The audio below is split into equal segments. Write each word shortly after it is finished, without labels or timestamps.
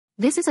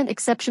This is an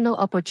exceptional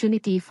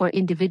opportunity for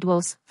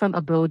individuals from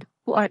abroad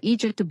who are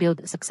eager to build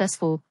a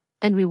successful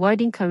and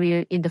rewarding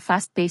career in the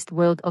fast-paced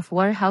world of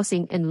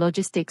warehousing and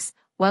logistics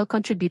while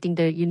contributing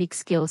their unique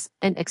skills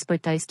and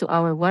expertise to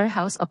our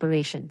warehouse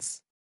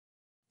operations.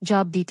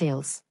 Job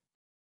details.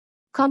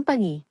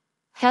 Company: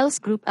 Hales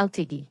Group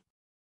Ltd.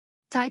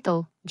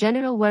 Title: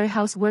 General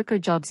Warehouse Worker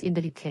Jobs in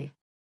the UK.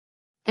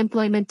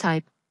 Employment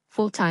type: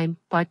 full-time,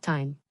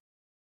 part-time.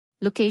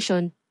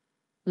 Location: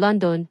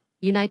 London,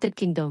 United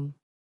Kingdom.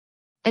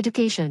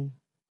 Education.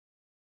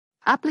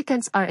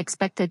 Applicants are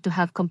expected to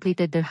have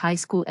completed their high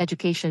school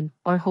education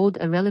or hold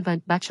a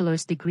relevant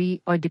bachelor's degree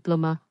or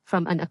diploma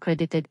from an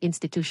accredited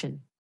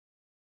institution.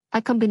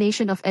 A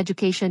combination of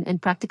education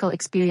and practical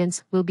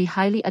experience will be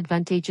highly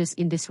advantageous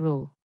in this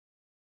role.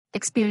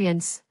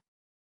 Experience.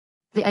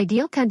 The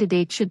ideal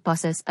candidate should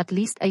possess at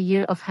least a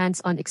year of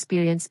hands-on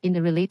experience in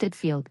a related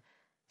field,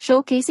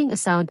 showcasing a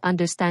sound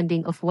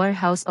understanding of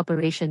warehouse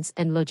operations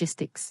and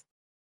logistics.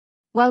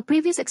 While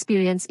previous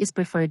experience is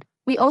preferred,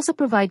 we also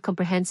provide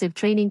comprehensive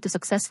training to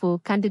successful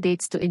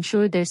candidates to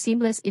ensure their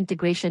seamless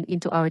integration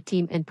into our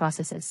team and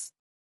processes.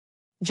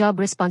 Job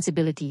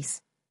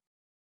responsibilities.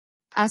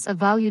 As a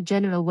valued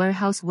general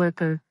warehouse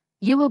worker,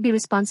 you will be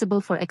responsible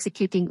for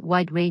executing a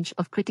wide range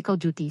of critical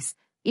duties,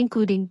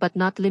 including but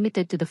not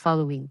limited to the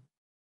following.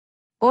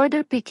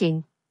 Order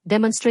picking,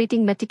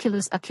 demonstrating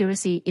meticulous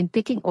accuracy in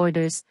picking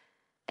orders,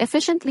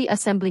 efficiently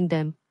assembling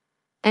them,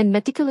 and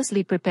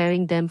meticulously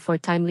preparing them for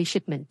timely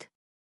shipment.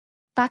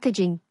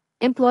 Packaging,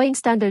 employing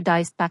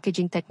standardized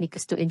packaging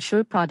techniques to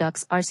ensure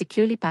products are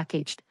securely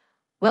packaged,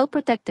 well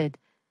protected,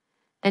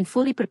 and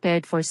fully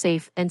prepared for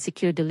safe and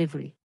secure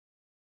delivery.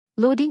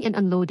 Loading and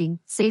unloading,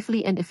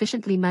 safely and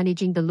efficiently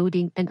managing the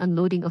loading and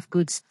unloading of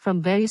goods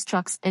from various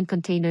trucks and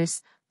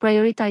containers,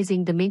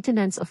 prioritizing the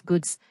maintenance of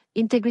goods,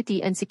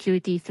 integrity and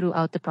security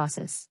throughout the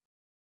process.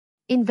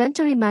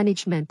 Inventory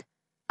management,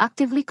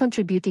 actively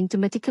contributing to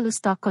meticulous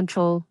stock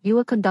control, you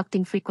are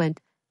conducting frequent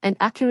and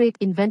accurate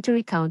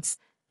inventory counts,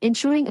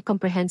 ensuring a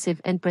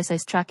comprehensive and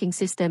precise tracking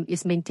system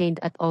is maintained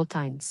at all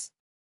times.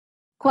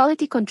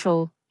 Quality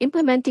control,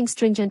 implementing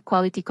stringent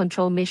quality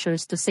control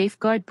measures to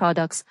safeguard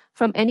products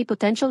from any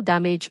potential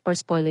damage or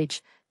spoilage,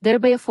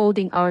 thereby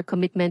upholding our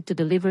commitment to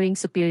delivering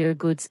superior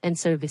goods and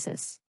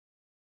services.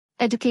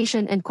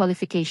 Education and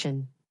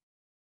qualification.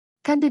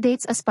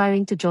 Candidates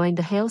aspiring to join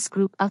the Hales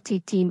Group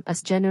Ltd team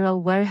as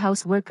general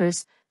warehouse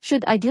workers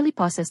should ideally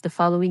possess the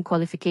following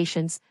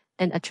qualifications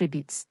and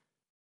attributes.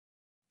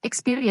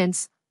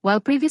 Experience. While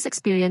previous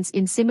experience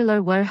in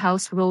similar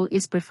warehouse role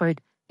is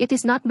preferred, it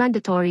is not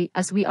mandatory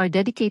as we are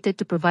dedicated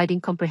to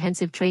providing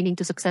comprehensive training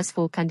to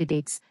successful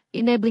candidates,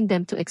 enabling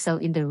them to excel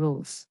in their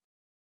roles.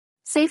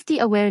 Safety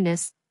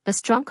awareness, a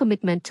strong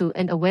commitment to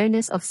and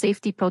awareness of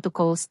safety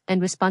protocols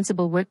and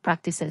responsible work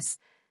practices,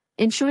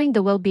 ensuring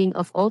the well-being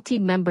of all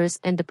team members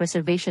and the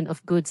preservation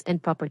of goods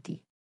and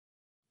property.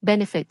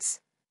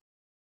 Benefits.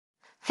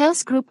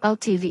 Hales Group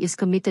Ltd is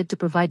committed to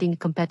providing a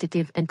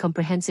competitive and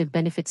comprehensive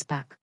benefits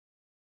pack.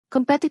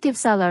 Competitive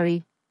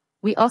salary.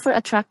 We offer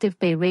attractive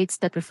pay rates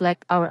that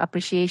reflect our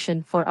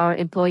appreciation for our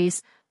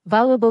employees'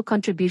 valuable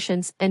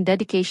contributions and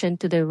dedication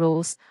to their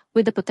roles,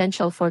 with the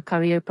potential for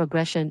career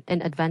progression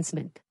and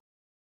advancement.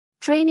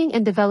 Training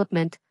and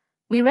development.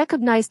 We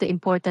recognize the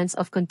importance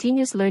of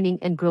continuous learning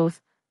and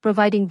growth,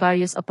 providing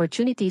various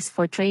opportunities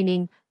for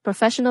training,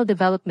 professional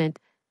development,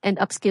 and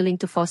upskilling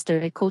to foster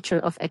a culture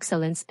of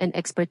excellence and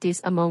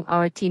expertise among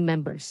our team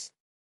members.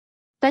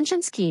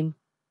 Pension scheme.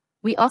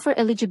 We offer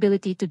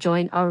eligibility to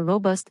join our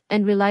robust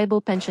and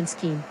reliable pension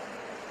scheme,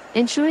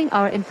 ensuring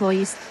our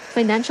employees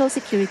financial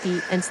security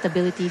and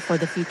stability for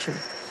the future.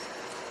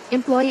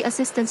 Employee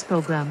Assistance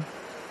Program.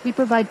 We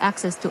provide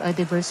access to a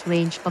diverse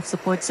range of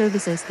support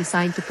services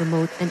designed to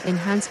promote and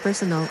enhance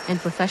personal and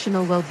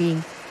professional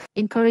well-being,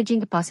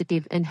 encouraging a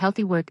positive and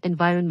healthy work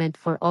environment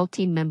for all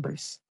team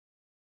members.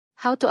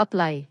 How to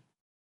apply?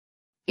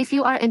 If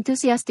you are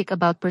enthusiastic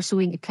about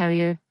pursuing a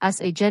career as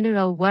a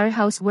general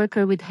warehouse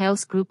worker with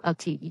Hales Group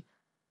Ltd,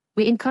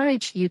 we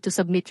encourage you to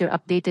submit your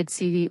updated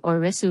CV or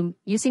resume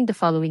using the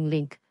following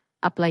link.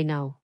 Apply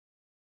now.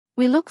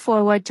 We look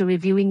forward to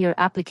reviewing your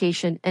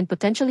application and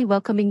potentially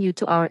welcoming you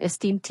to our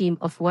esteemed team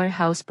of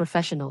warehouse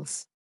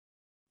professionals.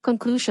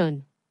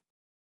 Conclusion.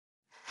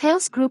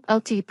 Hales Group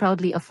Ltd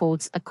proudly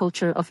upholds a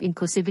culture of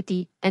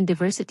inclusivity and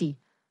diversity,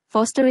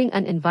 fostering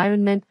an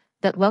environment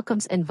that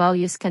welcomes and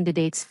values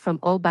candidates from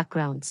all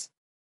backgrounds.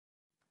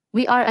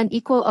 We are an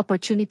equal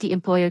opportunity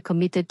employer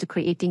committed to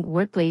creating a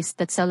workplace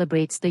that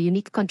celebrates the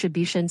unique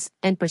contributions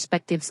and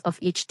perspectives of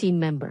each team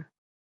member.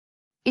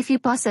 If you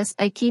possess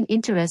a keen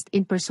interest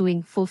in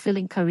pursuing a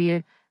fulfilling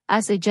career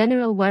as a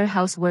general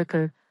warehouse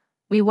worker,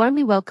 we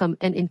warmly welcome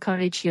and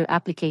encourage your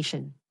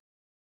application.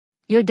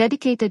 Your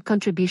dedicated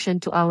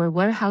contribution to our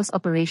warehouse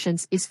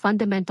operations is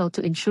fundamental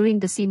to ensuring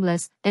the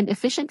seamless and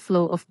efficient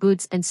flow of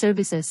goods and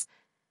services,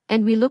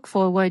 and we look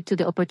forward to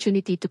the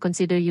opportunity to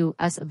consider you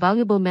as a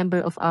valuable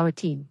member of our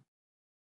team.